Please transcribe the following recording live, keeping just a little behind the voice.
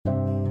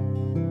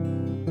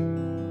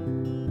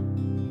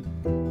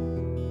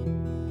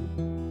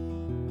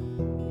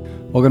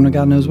Welcome to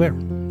God Knows Where.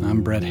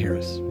 I'm Brett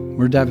Harris.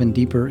 We're diving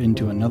deeper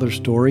into another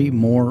story,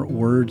 more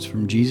words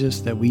from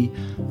Jesus that we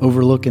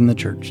overlook in the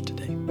church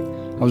today.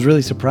 I was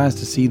really surprised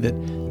to see that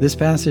this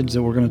passage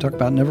that we're going to talk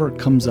about never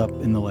comes up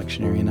in the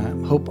lectionary, and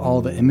I hope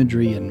all the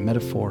imagery and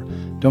metaphor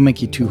don't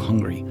make you too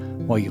hungry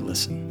while you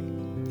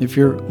listen. If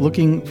you're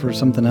looking for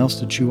something else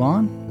to chew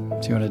on,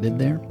 see what I did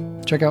there?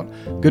 Check out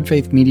Good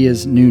Faith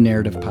Media's new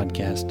narrative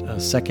podcast, A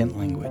Second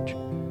Language.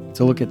 It's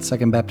a look at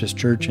Second Baptist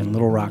Church in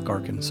Little Rock,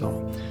 Arkansas,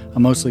 a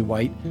mostly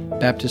white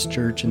Baptist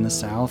church in the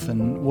South,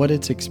 and what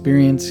its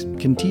experience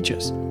can teach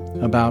us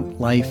about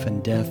life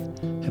and death,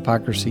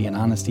 hypocrisy and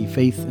honesty,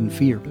 faith and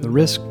fear, the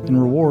risk and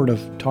reward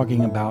of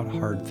talking about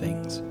hard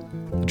things.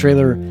 The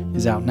trailer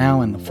is out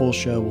now, and the full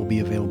show will be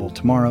available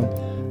tomorrow,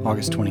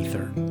 August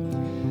 23rd.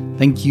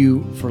 Thank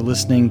you for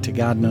listening to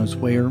God Knows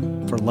Where,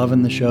 for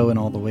loving the show in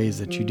all the ways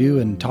that you do,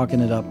 and talking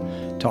it up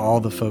to all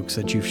the folks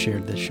that you've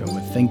shared this show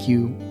with. Thank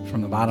you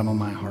from the bottom of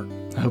my heart.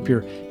 I hope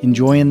you're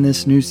enjoying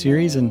this new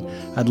series, and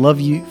I'd love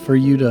for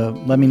you to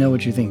let me know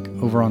what you think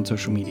over on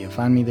social media.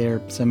 Find me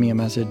there, send me a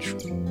message,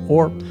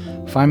 or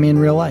find me in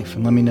real life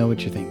and let me know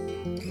what you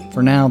think.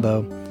 For now,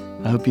 though,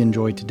 I hope you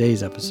enjoyed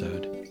today's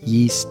episode,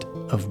 Yeast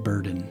of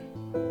Burden.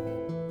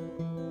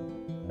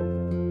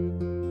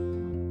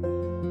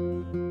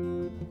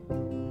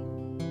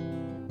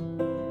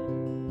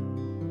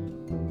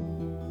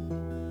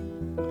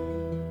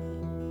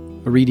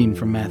 A reading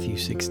from Matthew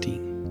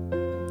 16.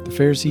 The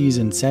Pharisees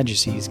and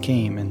Sadducees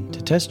came, and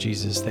to test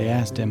Jesus, they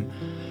asked him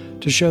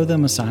to show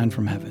them a sign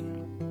from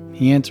heaven.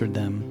 He answered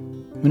them,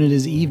 "When it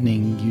is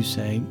evening, you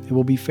say, it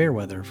will be fair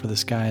weather, for the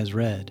sky is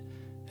red.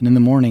 And in the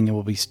morning it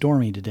will be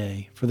stormy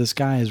today, for the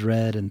sky is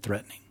red and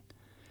threatening.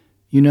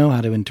 You know how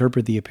to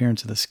interpret the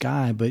appearance of the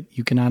sky, but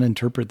you cannot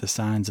interpret the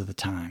signs of the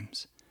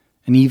times.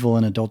 An evil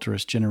and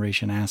adulterous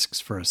generation asks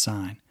for a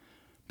sign,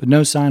 but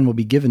no sign will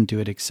be given to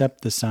it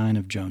except the sign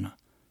of Jonah."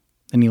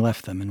 Then he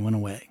left them and went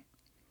away.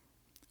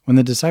 When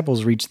the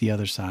disciples reached the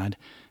other side,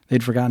 they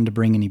had forgotten to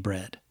bring any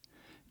bread.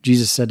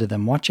 Jesus said to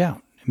them, "Watch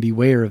out and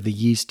beware of the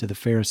yeast of the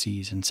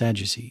Pharisees and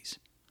Sadducees."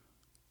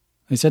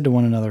 They said to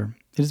one another,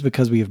 "It is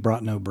because we have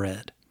brought no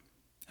bread."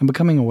 And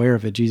becoming aware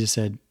of it, Jesus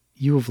said,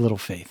 "You of little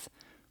faith,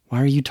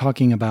 why are you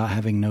talking about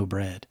having no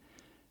bread?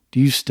 Do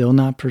you still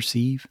not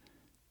perceive?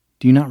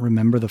 Do you not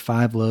remember the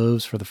 5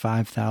 loaves for the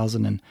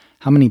 5,000 and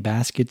how many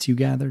baskets you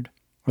gathered?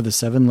 Or the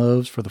 7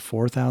 loaves for the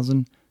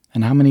 4,000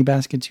 and how many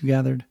baskets you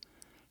gathered?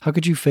 How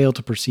could you fail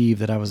to perceive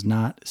that I was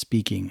not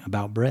speaking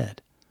about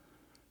bread?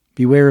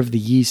 Beware of the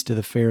yeast of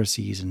the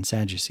Pharisees and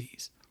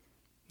Sadducees."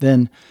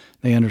 Then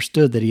they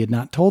understood that he had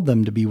not told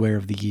them to beware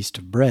of the yeast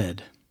of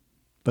bread,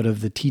 but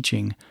of the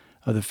teaching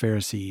of the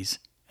Pharisees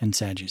and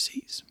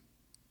Sadducees.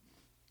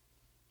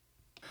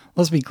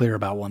 Let's be clear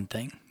about one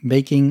thing.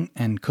 Baking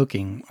and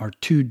cooking are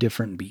 2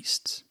 different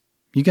beasts.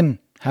 You can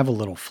have a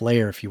little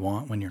flair if you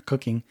want when you're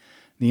cooking.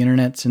 The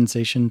internet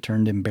sensation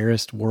turned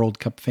embarrassed World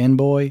Cup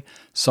fanboy,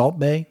 Salt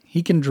Bae,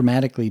 he can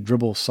dramatically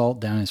dribble salt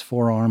down his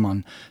forearm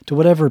on to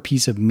whatever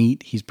piece of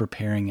meat he's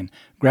preparing and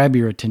grab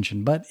your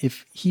attention. But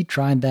if he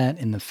tried that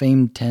in the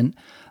famed tent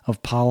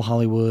of Paul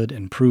Hollywood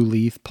and Prue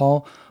Leith,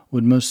 Paul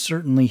would most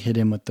certainly hit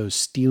him with those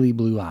steely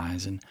blue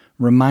eyes and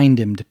remind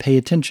him to pay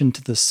attention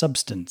to the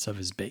substance of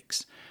his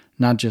bakes,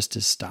 not just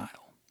his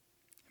style.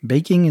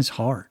 Baking is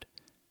hard.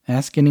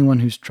 Ask anyone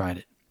who's tried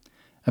it.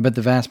 I bet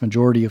the vast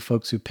majority of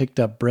folks who picked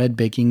up bread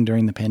baking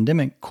during the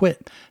pandemic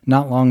quit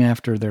not long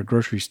after their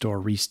grocery store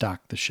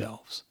restocked the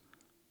shelves.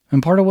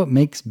 And part of what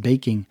makes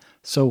baking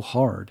so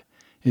hard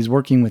is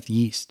working with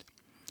yeast.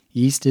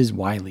 Yeast is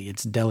wily,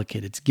 it's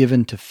delicate, it's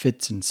given to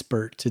fits and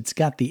spurts. It's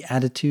got the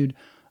attitude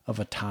of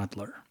a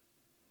toddler.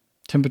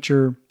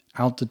 Temperature,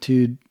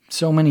 altitude,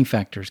 so many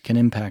factors can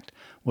impact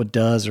what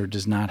does or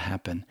does not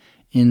happen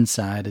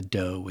inside a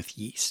dough with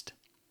yeast.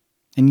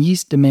 And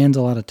yeast demands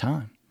a lot of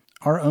time.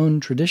 Our own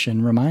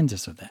tradition reminds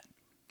us of that.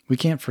 We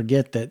can't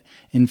forget that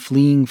in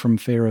fleeing from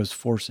Pharaoh's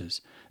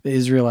forces, the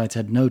Israelites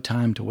had no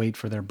time to wait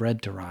for their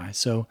bread to rise.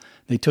 So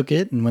they took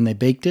it, and when they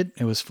baked it,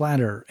 it was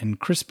flatter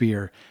and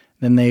crispier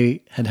than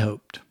they had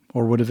hoped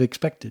or would have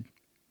expected.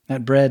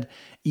 That bread,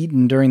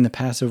 eaten during the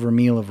Passover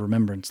meal of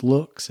remembrance,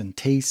 looks and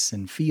tastes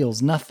and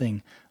feels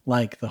nothing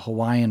like the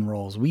Hawaiian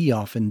rolls we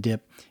often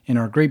dip in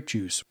our grape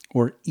juice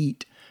or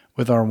eat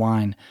with our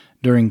wine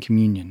during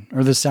communion,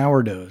 or the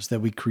sourdoughs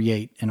that we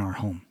create in our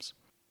homes.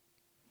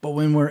 But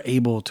when we're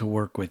able to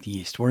work with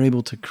yeast, we're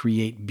able to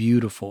create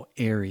beautiful,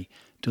 airy,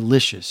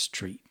 delicious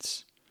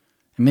treats.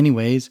 In many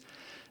ways,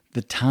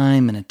 the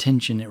time and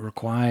attention it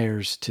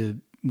requires to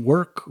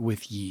work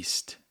with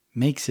yeast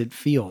makes it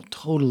feel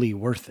totally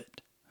worth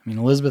it. I mean,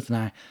 Elizabeth and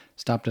I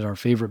stopped at our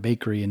favorite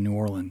bakery in New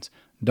Orleans,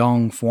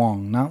 Dong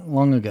Phuong, not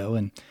long ago,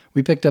 and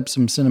we picked up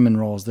some cinnamon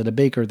rolls that a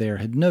baker there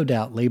had no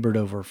doubt labored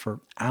over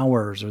for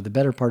hours or the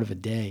better part of a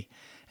day,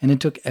 and it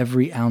took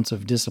every ounce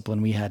of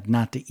discipline we had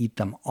not to eat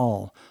them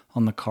all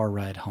on the car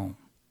ride home.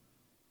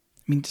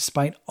 I mean,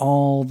 despite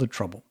all the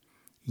trouble,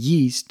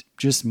 yeast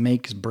just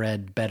makes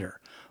bread better,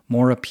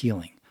 more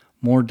appealing,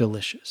 more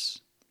delicious.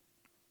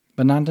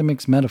 But not to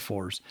mix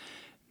metaphors,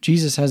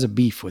 Jesus has a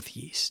beef with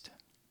yeast.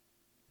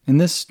 In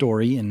this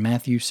story in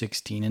Matthew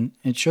 16, and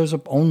it shows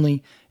up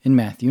only in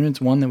Matthew, and it's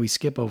one that we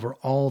skip over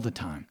all the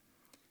time.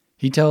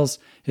 He tells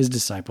his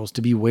disciples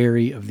to be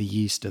wary of the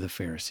yeast of the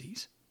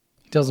Pharisees.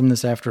 He tells them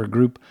this after a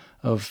group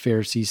of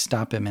Pharisees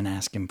stop him and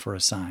ask him for a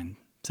sign,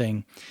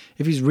 saying,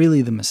 if he's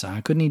really the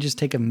Messiah, couldn't he just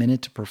take a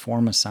minute to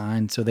perform a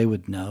sign so they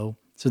would know,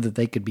 so that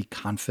they could be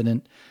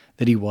confident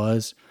that he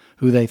was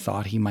who they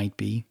thought he might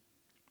be?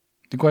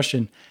 The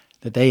question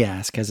that they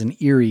ask has an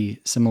eerie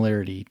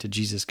similarity to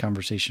Jesus'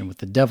 conversation with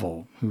the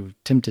devil who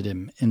tempted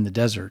him in the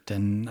desert,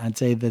 and I'd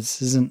say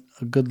this isn't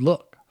a good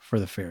look for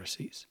the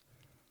Pharisees.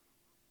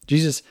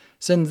 Jesus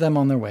sends them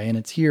on their way, and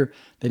it's here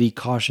that he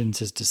cautions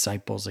his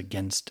disciples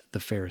against the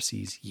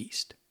Pharisees'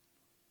 yeast.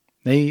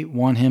 They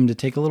want him to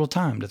take a little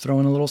time, to throw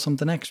in a little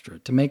something extra,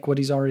 to make what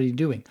he's already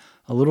doing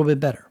a little bit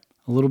better,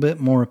 a little bit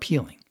more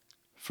appealing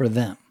for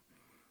them.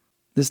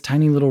 This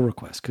tiny little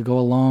request could go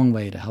a long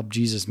way to help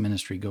Jesus'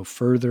 ministry go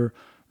further,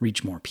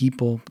 reach more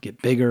people,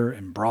 get bigger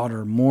and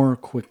broader more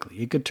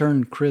quickly. It could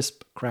turn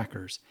crisp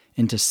crackers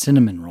into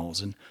cinnamon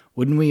rolls, and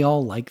wouldn't we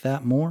all like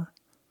that more?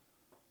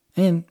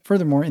 And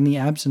furthermore, in the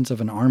absence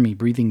of an army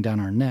breathing down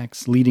our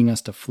necks, leading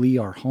us to flee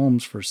our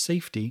homes for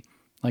safety,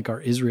 like our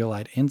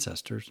Israelite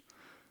ancestors,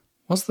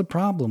 what's the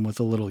problem with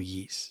a little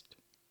yeast?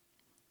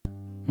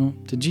 Well,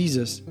 to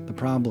Jesus, the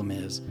problem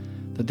is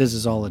that this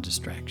is all a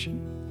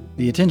distraction.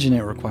 The attention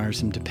it requires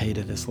him to pay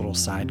to this little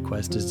side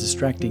quest is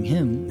distracting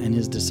him and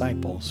his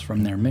disciples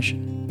from their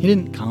mission. He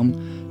didn't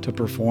come to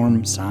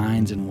perform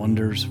signs and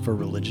wonders for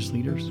religious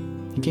leaders.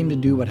 He came to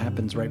do what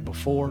happens right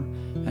before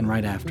and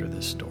right after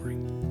this story.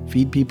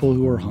 Feed people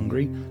who are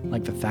hungry,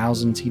 like the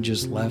thousands he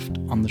just left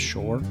on the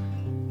shore,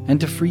 and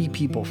to free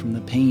people from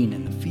the pain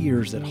and the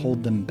fears that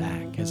hold them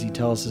back, as he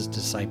tells his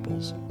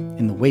disciples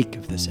in the wake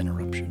of this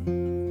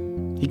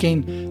interruption. He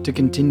came to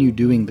continue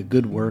doing the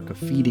good work of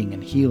feeding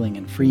and healing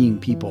and freeing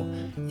people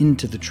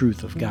into the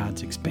truth of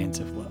God's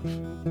expansive love.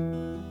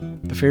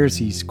 The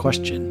Pharisees'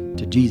 question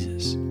to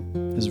Jesus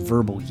is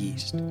verbal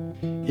yeast.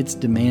 It's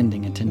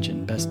demanding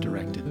attention best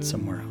directed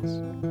somewhere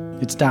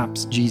else. It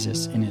stops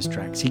Jesus in his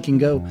tracks. He can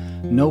go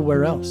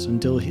nowhere else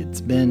until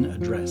it's been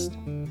addressed.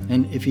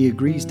 And if he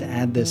agrees to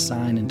add this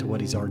sign into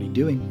what he's already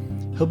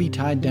doing, he'll be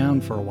tied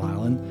down for a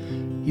while,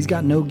 and he's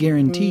got no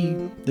guarantee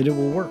that it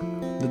will work,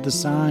 that the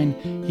sign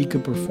he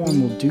could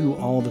perform will do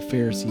all the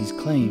Pharisees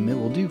claim it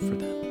will do for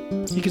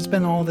them. He could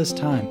spend all this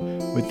time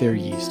with their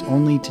yeast,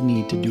 only to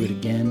need to do it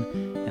again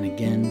and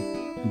again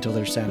until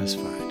they're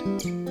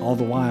satisfied. All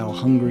the while,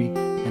 hungry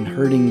and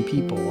hurting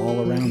people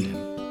all around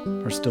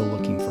him are still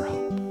looking for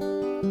hope.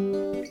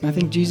 I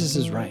think Jesus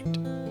is right.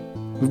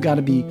 We've got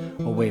to be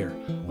aware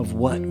of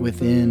what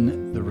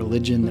within the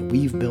religion that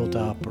we've built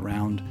up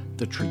around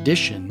the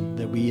tradition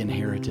that we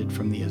inherited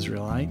from the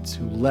Israelites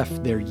who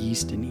left their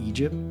yeast in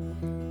Egypt.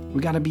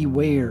 We got to be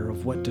aware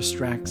of what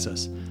distracts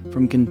us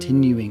from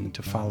continuing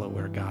to follow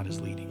where God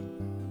is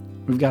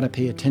leading. We've got to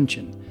pay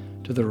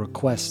attention to the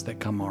requests that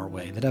come our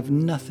way that have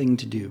nothing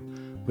to do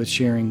with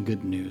sharing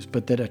good news,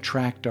 but that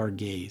attract our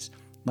gaze,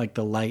 like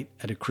the light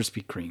at a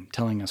Krispy Kreme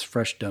telling us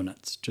fresh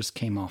donuts just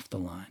came off the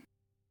line.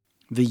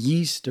 The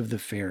yeast of the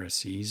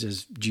Pharisees,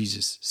 as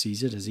Jesus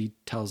sees it, as he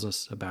tells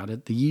us about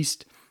it, the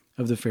yeast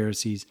of the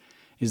Pharisees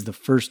is the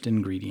first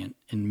ingredient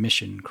in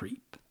mission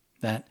creep.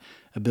 That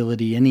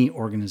ability any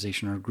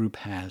organization or group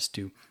has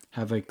to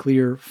have a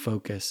clear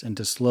focus and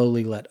to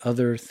slowly let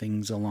other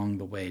things along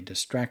the way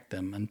distract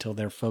them until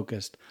they're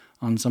focused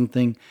on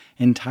something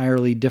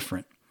entirely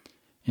different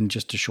in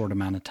just a short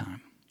amount of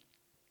time.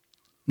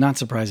 Not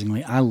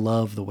surprisingly, I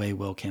love the way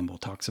Will Campbell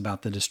talks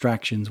about the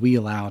distractions we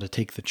allow to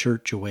take the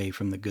church away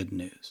from the good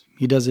news.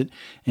 He does it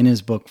in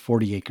his book,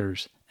 40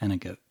 Acres and a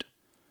Goat.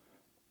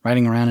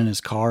 Riding around in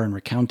his car and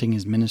recounting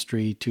his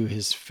ministry to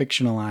his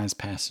fictionalized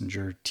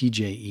passenger,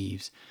 T.J.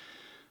 Eves,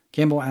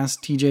 Campbell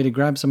asked T.J. to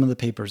grab some of the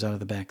papers out of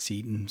the back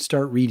seat and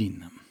start reading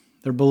them.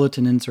 They're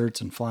bulletin inserts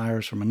and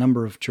flyers from a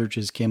number of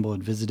churches Campbell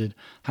had visited,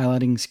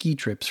 highlighting ski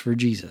trips for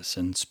Jesus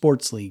and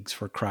sports leagues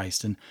for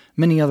Christ and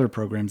many other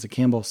programs that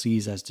Campbell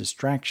sees as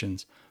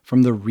distractions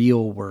from the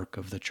real work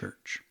of the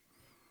church.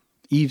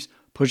 Eves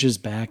pushes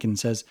back and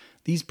says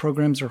these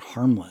programs are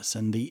harmless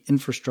and the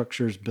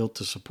infrastructures built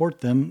to support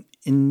them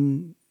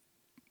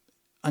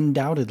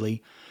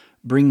undoubtedly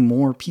bring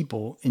more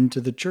people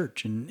into the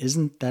church. And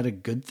isn't that a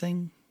good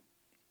thing?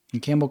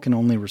 And Campbell can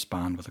only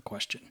respond with a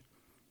question.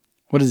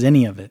 What does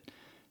any of it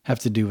have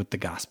to do with the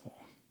gospel?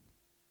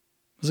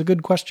 It's a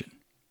good question.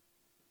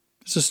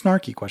 It's a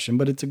snarky question,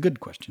 but it's a good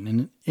question.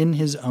 And in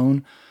his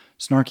own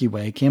snarky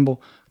way,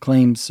 Campbell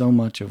claims so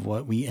much of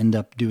what we end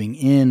up doing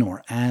in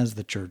or as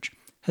the church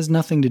has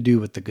nothing to do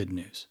with the good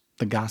news,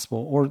 the gospel,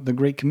 or the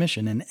Great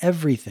Commission, and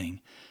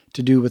everything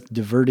to do with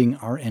diverting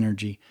our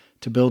energy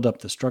to build up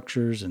the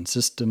structures and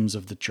systems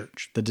of the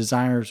church, the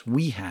desires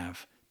we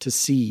have to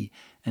see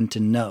and to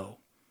know,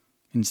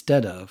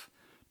 instead of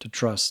to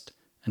trust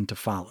and to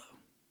follow.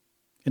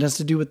 It has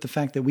to do with the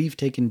fact that we've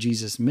taken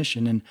Jesus'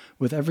 mission, and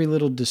with every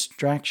little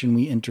distraction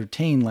we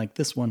entertain, like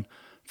this one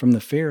from the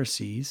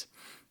Pharisees,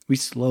 we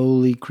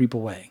slowly creep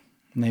away.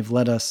 And they've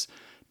led us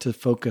to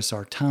focus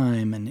our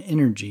time and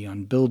energy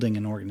on building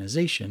an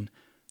organization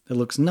that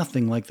looks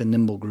nothing like the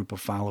nimble group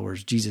of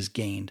followers Jesus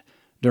gained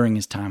during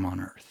his time on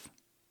earth.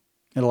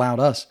 It allowed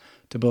us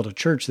to build a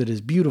church that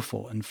is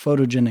beautiful and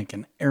photogenic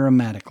and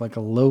aromatic like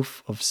a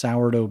loaf of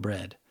sourdough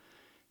bread,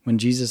 when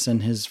Jesus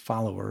and his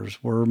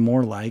followers were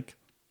more like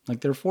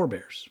their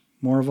forebears,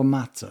 more of a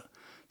matzah,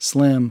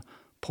 slim,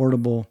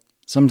 portable,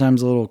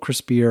 sometimes a little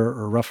crispier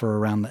or rougher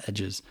around the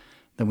edges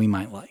than we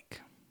might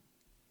like.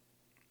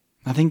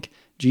 I think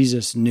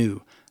Jesus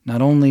knew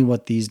not only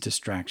what these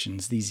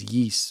distractions, these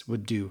yeasts,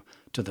 would do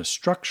to the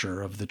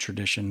structure of the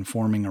tradition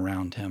forming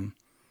around him.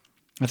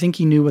 I think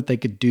he knew what they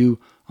could do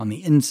on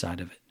the inside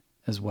of it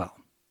as well.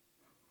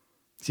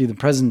 See, the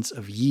presence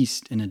of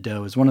yeast in a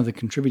dough is one of the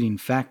contributing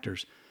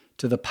factors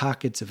to the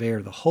pockets of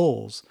air, the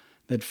holes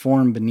that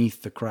form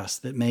beneath the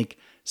crust that make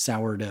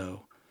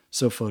sourdough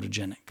so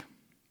photogenic.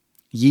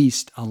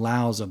 Yeast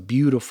allows a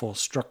beautiful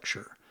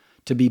structure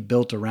to be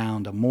built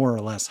around a more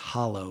or less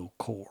hollow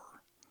core.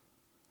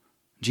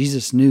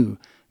 Jesus knew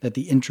that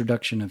the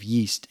introduction of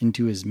yeast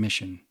into his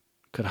mission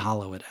could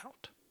hollow it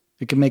out.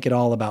 It could make it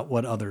all about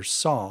what others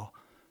saw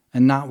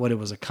and not what it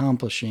was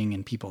accomplishing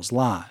in people's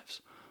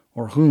lives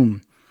or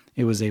whom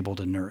it was able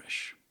to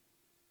nourish.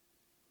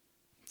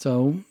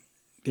 So,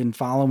 in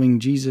following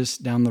Jesus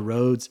down the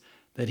roads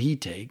that he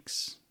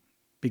takes,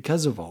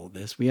 because of all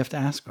this, we have to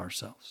ask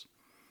ourselves,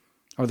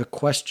 are the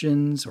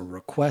questions or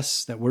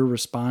requests that we're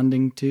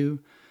responding to,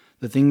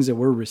 the things that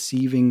we're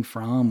receiving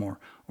from or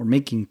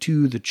making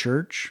to the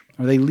church,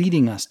 are they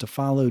leading us to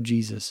follow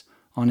Jesus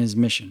on his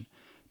mission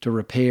to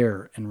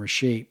repair and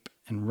reshape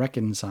and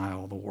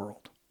reconcile the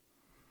world?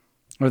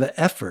 Or the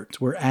efforts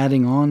we're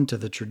adding on to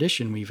the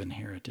tradition we've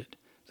inherited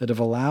that have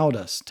allowed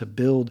us to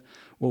build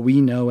what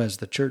we know as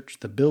the church,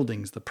 the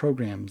buildings, the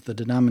programs, the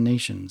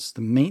denominations,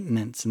 the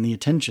maintenance, and the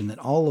attention that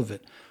all of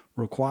it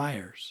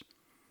requires?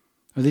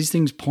 Are these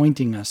things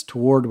pointing us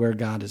toward where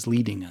God is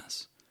leading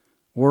us?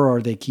 Or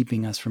are they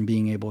keeping us from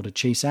being able to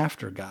chase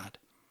after God?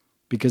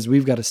 Because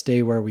we've got to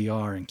stay where we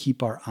are and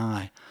keep our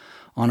eye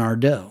on our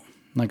dough,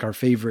 like our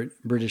favorite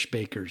British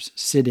bakers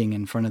sitting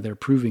in front of their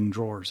proving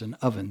drawers and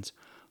ovens,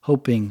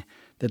 hoping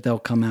that they'll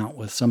come out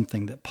with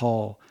something that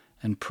Paul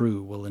and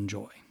Prue will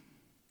enjoy.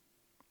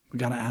 We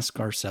got to ask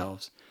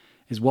ourselves,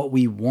 is what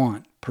we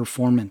want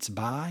performance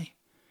by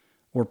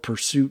or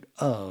pursuit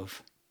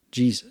of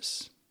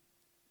Jesus?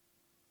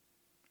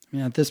 I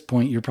mean, at this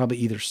point, you're probably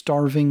either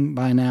starving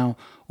by now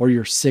or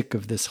you're sick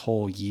of this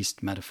whole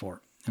yeast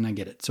metaphor. And I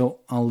get it. So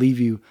I'll leave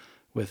you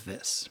with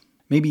this.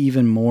 Maybe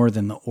even more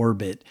than the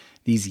orbit,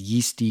 these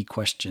yeasty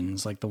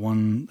questions like the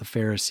one the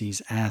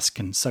Pharisees ask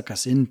and suck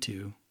us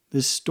into,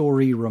 this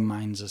story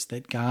reminds us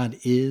that God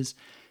is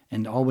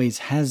and always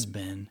has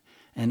been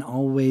and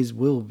always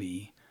will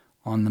be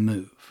on the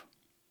move.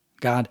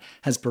 God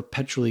has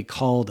perpetually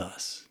called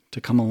us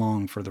to come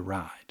along for the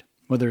ride,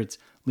 whether it's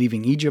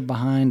leaving Egypt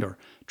behind or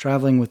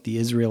traveling with the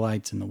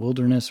Israelites in the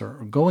wilderness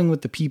or going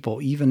with the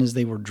people even as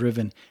they were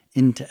driven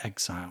into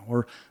exile,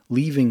 or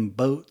leaving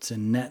boats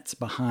and nets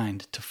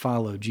behind to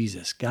follow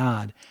Jesus.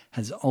 God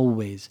has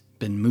always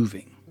been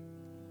moving.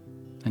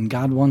 And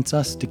God wants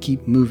us to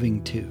keep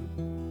moving too,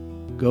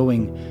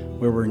 going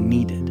where we're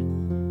needed,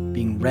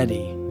 being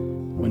ready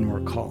when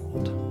we're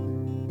called.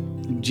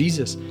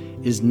 Jesus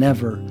is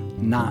never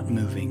not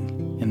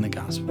moving in the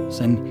Gospels,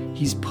 and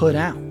he's put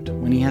out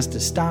when he has to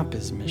stop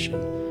his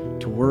mission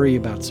to worry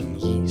about some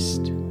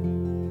yeast.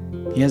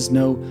 He has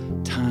no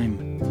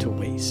time to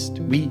waste.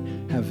 We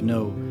have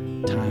no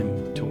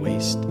time to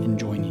waste in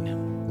joining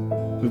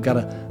him. We've got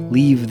to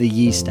leave the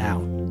yeast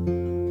out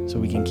so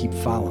we can keep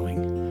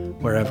following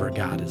wherever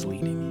God is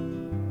leading.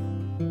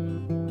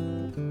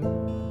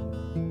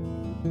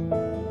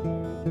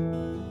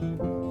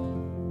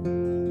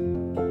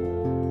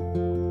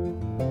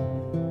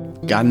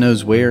 God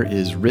Knows Where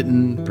is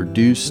written,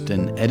 produced,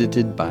 and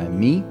edited by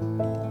me,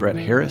 Brett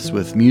Harris,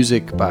 with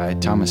music by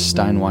Thomas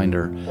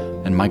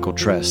Steinwinder and Michael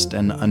Trest,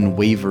 and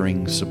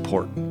unwavering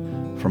support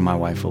from my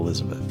wife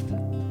Elizabeth.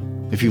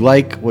 If you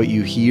like what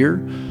you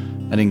hear,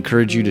 I'd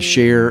encourage you to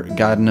share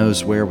God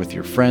Knows Where with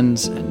your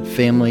friends and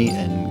family,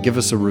 and give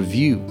us a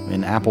review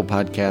in Apple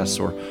Podcasts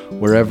or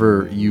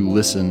wherever you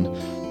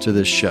listen to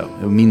this show.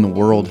 It would mean the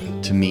world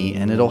to me,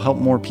 and it'll help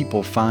more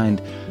people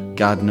find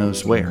God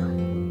Knows Where.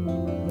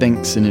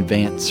 Thanks in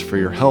advance for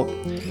your help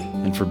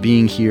and for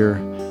being here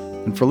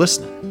and for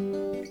listening.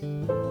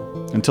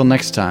 Until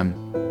next time,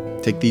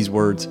 take these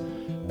words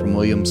from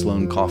William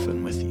Sloane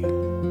Coffin with you.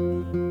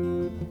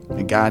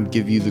 May God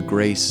give you the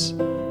grace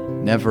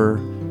never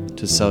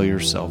to sell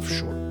yourself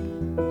short.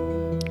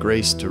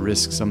 Grace to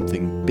risk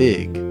something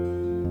big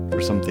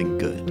for something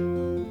good.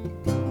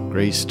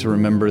 Grace to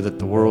remember that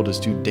the world is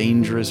too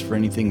dangerous for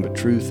anything but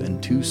truth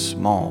and too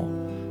small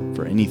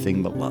for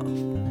anything but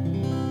love.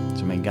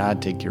 So may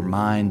God take your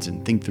minds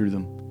and think through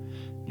them,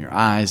 your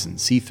eyes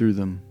and see through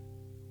them,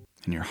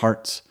 and your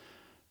hearts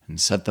and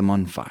set them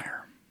on fire.